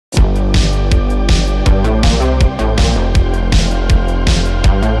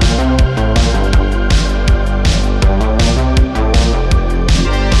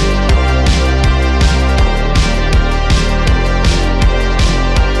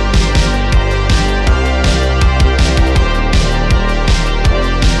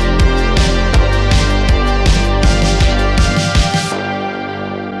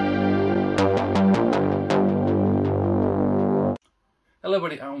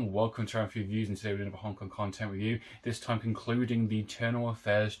everyone, welcome to our reviews, and today we're doing another Hong Kong content review, this time concluding the Eternal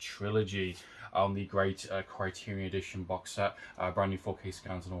Affairs trilogy on the great Criterion edition box set, brand new 4K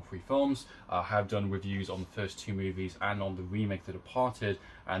scans on all three films. I have done reviews on the first two movies and on the remake The Departed,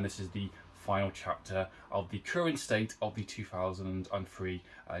 and this is the final chapter of the current state of the 2003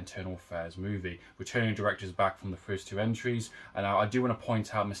 Internal Affairs movie. Returning directors back from the first two entries, and I do want to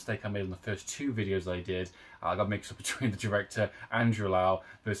point out a mistake I made in the first two videos I did. I got mixed up between the director Andrew Lau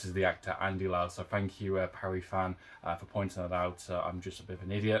versus the actor Andy Lau, so thank you Parry fan for pointing that out. I'm just a bit of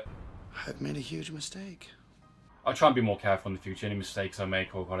an idiot. I've made a huge mistake. I'll try and be more careful in the future. Any mistakes I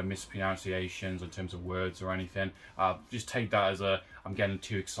make or kind of mispronunciations in terms of words or anything, just take that as I'm getting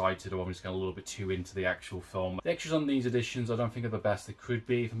too excited or I'm just getting a little bit too into the actual film. The extras on these editions I don't think are the best they could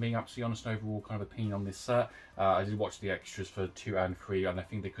be, if I'm being absolutely honest. An overall kind of opinion on this set. I did watch the extras for 2 and 3, and I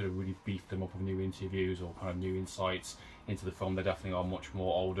think they could have really beefed them up with new interviews or kind of new insights into the film. They definitely are much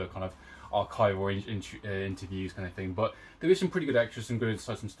more older, kind of archival interviews kind of thing, but there is some pretty good extras and good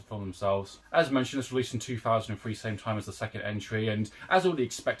insights into the film themselves. As mentioned, it's released in 2003, same time as the second entry, and as already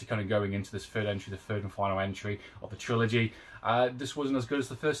expected kind of going into this third entry, the third and final entry of the trilogy, this wasn't as good as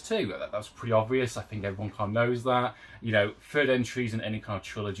the first two. That's pretty obvious. I think everyone kind of knows that. You know, third entries in any kind of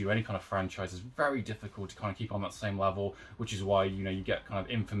trilogy or any kind of franchise is very difficult to kind of keep on that same level, which is why, you know, you get kind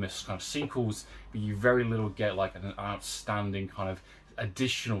of infamous kind of sequels, but you very little get like an outstanding kind of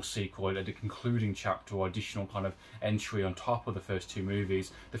additional sequel, a concluding chapter or additional kind of entry on top of the first two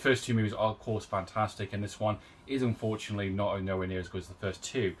movies. The first two movies are of course fantastic, and this one is unfortunately nowhere near as good as the first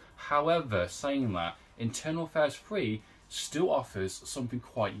two. However, saying that, Internal Affairs 3 still offers something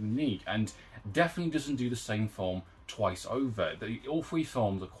quite unique and definitely doesn't do the same film twice over. All three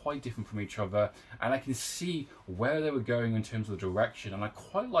films are quite different from each other, and I can see where they were going in terms of the direction, and I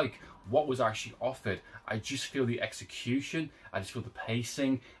quite like what was actually offered. I just feel the execution, I just feel the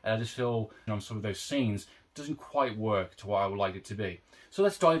pacing, and I just feel, you know, some of those scenes doesn't quite work to what I would like it to be. So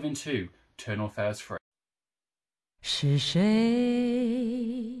let's dive into Eternal Affairs 3. 是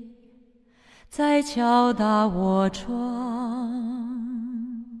谁在敲打我窗？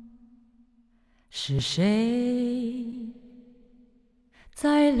是谁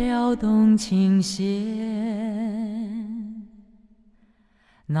在撩动琴弦？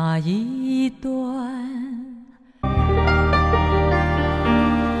那一段。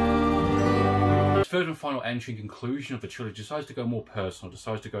 Third and final entry and conclusion of the trilogy decides to go more personal,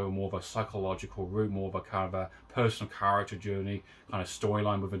 decides to go more of a psychological route, more of a kind of a personal character journey, kind of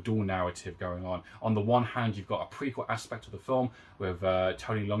storyline with a dual narrative going on. On the one hand, you've got a prequel aspect of the film with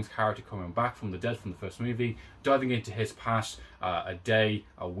Tony Leung's character coming back from the dead from the first movie, diving into his past, a day,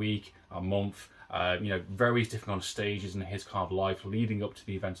 a week, a month, you know, various different kind of stages in his kind of life leading up to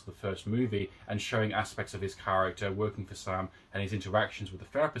the events of the first movie, and showing aspects of his character working for Sam and his interactions with the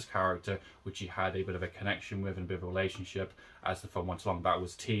therapist character, which he had a bit of a connection with and a bit of a relationship as the film went along. That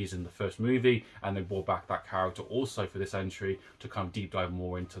was teased in the first movie, and they brought back that character also for this entry to kind of deep dive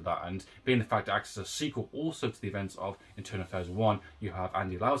more into that. And being the fact it acts as a sequel also to the events of Internal Affairs 1, you have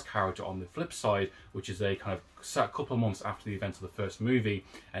Andy Lau's character on the flip side, which is a kind of set couple of months after the events of the first movie,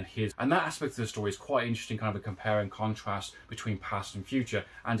 and that aspect of the story is quite interesting, kind of a compare and contrast between past and future.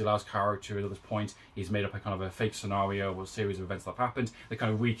 Andy Lau's character at this point, he's made up a kind of a fake scenario or a series of events that have happened. They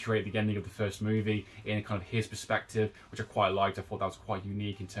kind of recreate the ending of the first movie in kind of his perspective, which I quite liked. I thought that was quite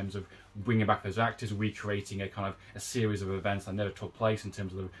unique in terms of bringing back those actors, recreating a kind of a series of events that never took place, in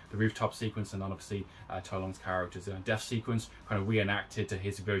terms of the rooftop sequence, and then obviously Tony Leung's character's death sequence, kind of reenacted to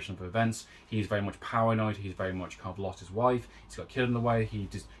his version of events. He's very much paranoid, he's very much kind of lost his wife, he's got killed in the way, he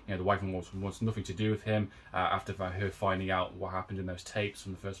just, you know, the wife wants nothing to do with him after her finding out what happened in those tapes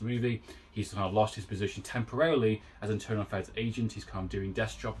from the first movie. He's kind of lost his position temporarily as Internal Affairs agent. He's kind of doing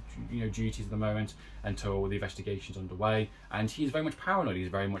desk job, you know, duties at the moment until the investigation's underway, and he's very much paranoid. He's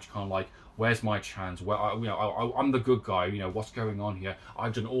very much kind of like, where's my chance? Where, you know, I'm the good guy. You know, what's going on here?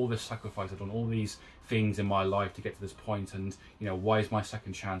 I've done all this sacrifice. I've done all these things in my life to get to this point, and you know, why is my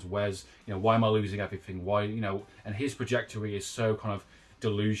second chance? Where's, you know, why am I losing everything? Why, you know? And his trajectory is so kind of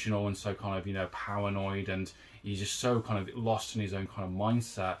delusional and so kind of, you know, paranoid, and he's just so kind of lost in his own kind of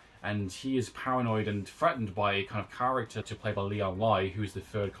mindset. And he is paranoid and threatened by a kind of character to play by Leon Lai, who is the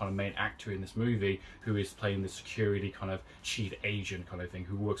third kind of main actor in this movie, who is playing the security kind of chief agent kind of thing,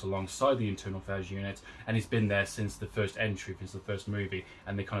 who works alongside the Internal Affairs unit, and he's been there since the first entry, since the first movie.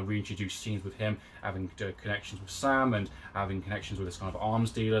 And they kind of reintroduce scenes with him having connections with Sam and having connections with this kind of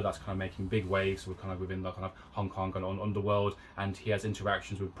arms dealer that's kind of making big waves kind of within the kind of Hong Kong and underworld. And he has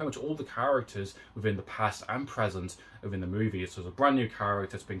interactions with pretty much all the characters within the past and present within the movie. So it's a brand new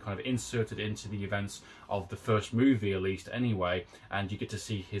character that's been kind of inserted into the events of the first movie, at least anyway, and you get to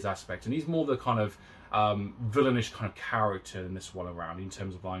see his aspect. And he's more the kind of villainish kind of character in this one around, in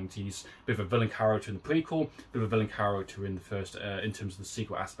terms of like, he's a bit of a villain character in the prequel, a bit of a villain character in the first, in terms of the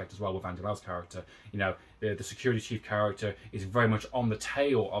sequel aspect as well with Andy Lau's character. You know, the security chief character is very much on the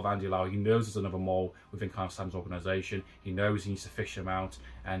tail of Andy Lau. He knows there's another mole within kind of Sam's organisation. He knows he needs to fish him out,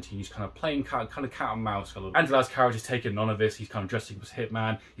 and he's kind of playing kind of cat and mouse. Andy Lau's character is taking none of this. He's kind of dressing up as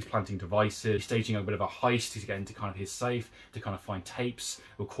Hitman. He's planting devices. He's staging a bit of a heist. He's getting to kind of his safe to kind of find tapes,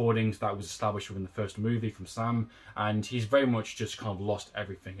 recordings that was established within the first movie from Sam, and he's very much just kind of lost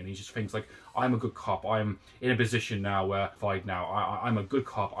everything. And he just thinks like, I'm a good cop. I'm in a position now where I'm a good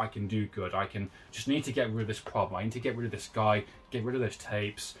cop. I can do good. I can just need to get rid of this problem. I need to get rid of this guy, get rid of those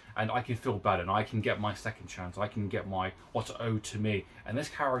tapes, and I can feel better, and I can get my second chance. I can get my what's owed to me. And this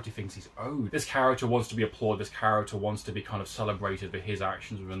character thinks he's owed. This character wants to be applauded. This character wants to be kind of celebrated for his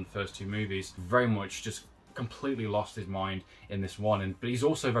actions within the first two movies. Very much just completely lost his mind in this one, but he's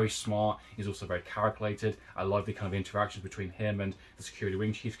also very smart. He's also very calculated. I love the kind of interactions between him and the security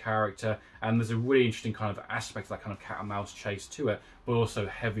wing chief character, and there's a really interesting kind of aspect of that kind of cat and mouse chase to it, but also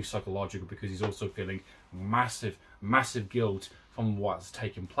heavy psychological, because he's also feeling massive guilt from what's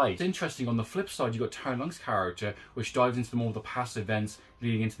taken place. It's interesting, on the flip side, you've got Tony Leung's character, which dives into more of the past events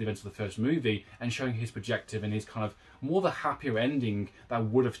leading into the events of the first movie, and showing his perspective and his kind of more the happier ending that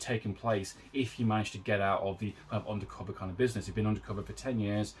would have taken place if he managed to get out of the kind of undercover kind of business. He's been undercover for 10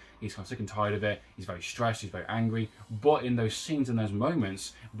 years, he's kind of sick and tired of it, he's very stressed, he's very angry, but in those scenes and those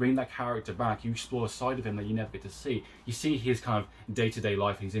moments, bring that character back, you explore a side of him that you never get to see. You see his kind of day-to-day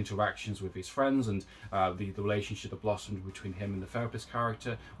life, his interactions with his friends, and the relationship that blossomed between him and the therapist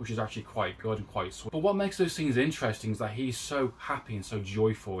character, which is actually quite good and quite sweet. But what makes those scenes interesting is that he's so happy and so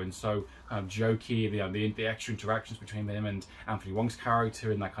joyful and so kind of jokey. The extra interactions between him and Anthony Wong's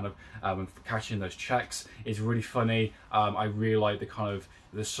character, and that kind of catching those checks is really funny. I really like the kind of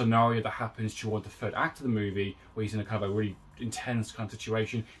the scenario that happens toward the third act of the movie, where he's in a kind of a really intense kind of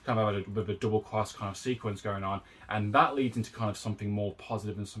situation, kind of a bit of a double cross kind of sequence going on, and that leads into kind of something more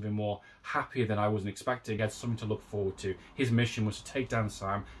positive and something more happier than I wasn't expecting. He had something to look forward to. His mission was to take down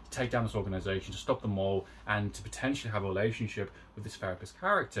Sam, to take down this organisation, to stop them all, and to potentially have a relationship with this therapist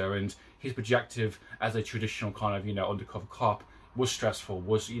character. And his objective as a traditional kind of, you know, undercover cop was stressful,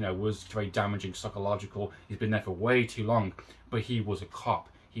 was very damaging, psychological. He's been there for way too long, but he was a cop.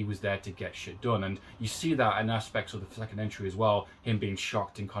 He was there to get shit done, and you see that in aspects of the second entry as well, him being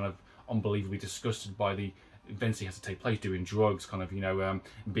shocked and kind of unbelievably disgusted by the events he has to take place, doing drugs, kind of, you know,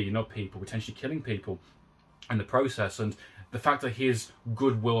 beating up people, potentially killing people in the process. And the fact that his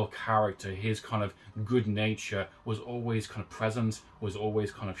goodwill character, his kind of good nature was always kind of present, was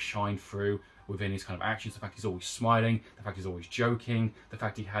always kind of shine through within his kind of actions. The fact he's always smiling, the fact he's always joking, the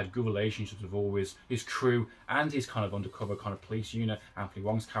fact he had good relationships with always his crew and his kind of undercover kind of police unit. Anthony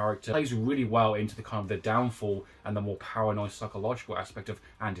Wong's character plays really well into the kind of the downfall and the more paranoid psychological aspect of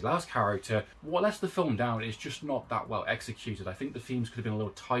Andy Lau's character. What lets the film down is just not that well executed. I think the themes could have been a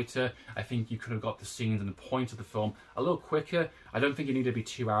little tighter. I think you could have got the scenes and the point of the film a little quicker. I don't think it needed to be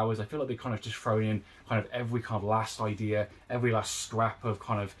 2 hours. I feel like they kind of just thrown in kind of every kind of last idea, every last scrap of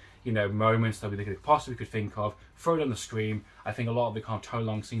kind of, you know, moments that they possibly could think of, throw it on the screen. I think a lot of the kind of Tony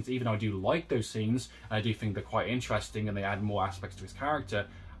Leung scenes, even though I do like those scenes, and I do think they're quite interesting and they add more aspects to his character,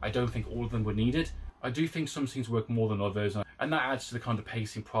 I don't think all of them were needed. I do think some scenes work more than others, and that adds to the kind of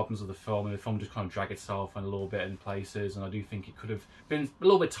pacing problems of the film, and the film just kind of dragged itself in a little bit in places, and I do think it could have been a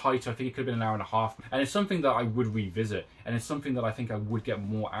little bit tighter. I think it could have been an hour and a half, and it's something that I would revisit, and it's something that I think I would get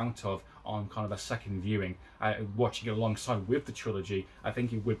more out of on kind of a second viewing. Watching it alongside with the trilogy, I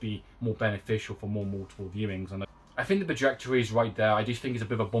think it would be more beneficial for more multiple viewings. And I think the trajectory is right there. I do think it's a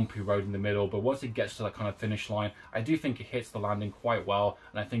bit of a bumpy road in the middle, but once it gets to that kind of finish line, I do think it hits the landing quite well,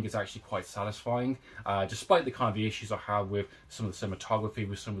 and I think it's actually quite satisfying, despite the kind of the issues I have with some of the cinematography,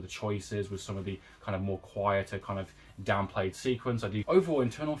 with some of the choices, with some of the kind of more quieter kind of downplayed sequence. I do overall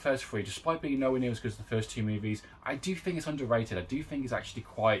Internal Affairs 3, despite being nowhere near as good as the first two movies, I do think it's underrated. I do think it's actually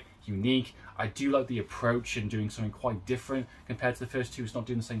quite unique. I do like the approach and doing something quite different compared to the first two. It's not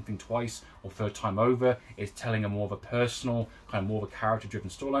doing the same thing twice or third time over. It's telling a more of a personal, kind of more of a character-driven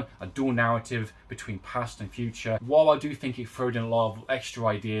storyline, a dual narrative between past and future. While I do think it threw in a lot of extra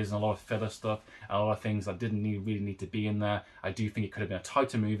ideas and a lot of filler stuff and a lot of things that didn't really need to be in there, I do think it could have been a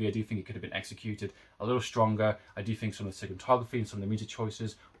tighter movie. I do think it could have been executed a little stronger. I do think some of the cinematography and some of the music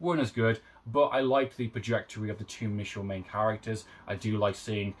choices weren't as good, but I liked the trajectory of the two initial main characters. I do like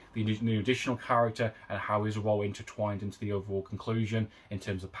seeing the new additional character and how his role intertwined into the overall conclusion in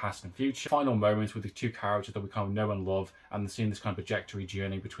terms of past and future. Final moments with the two characters that we kind of know and love, and seeing this kind of trajectory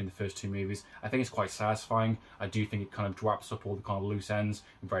journey between the first two movies, I think it's quite satisfying. I do think it kind of wraps up all the kind of loose ends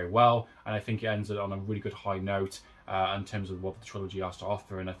very well, and I think it ends it on a really good high note in terms of what the trilogy has to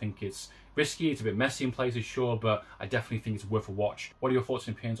offer. And I think it's risky, it's a bit messy in places, sure, but I definitely think it's worth a watch. What are your thoughts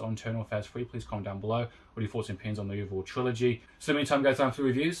and opinions on Internal Affairs 3? Please comment down below. What are your thoughts and opinions on the overall trilogy? So in the meantime, guys, time for the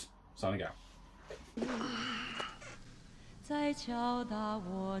reviews. Signing out. 在敲打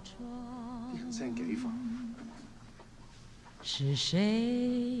我窗，人聲幾煩，是誰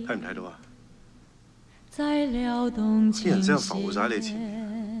睇唔睇到啊？在撩動琴啲人聲浮晒喺你前面。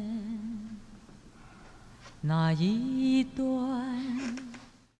弦？那一段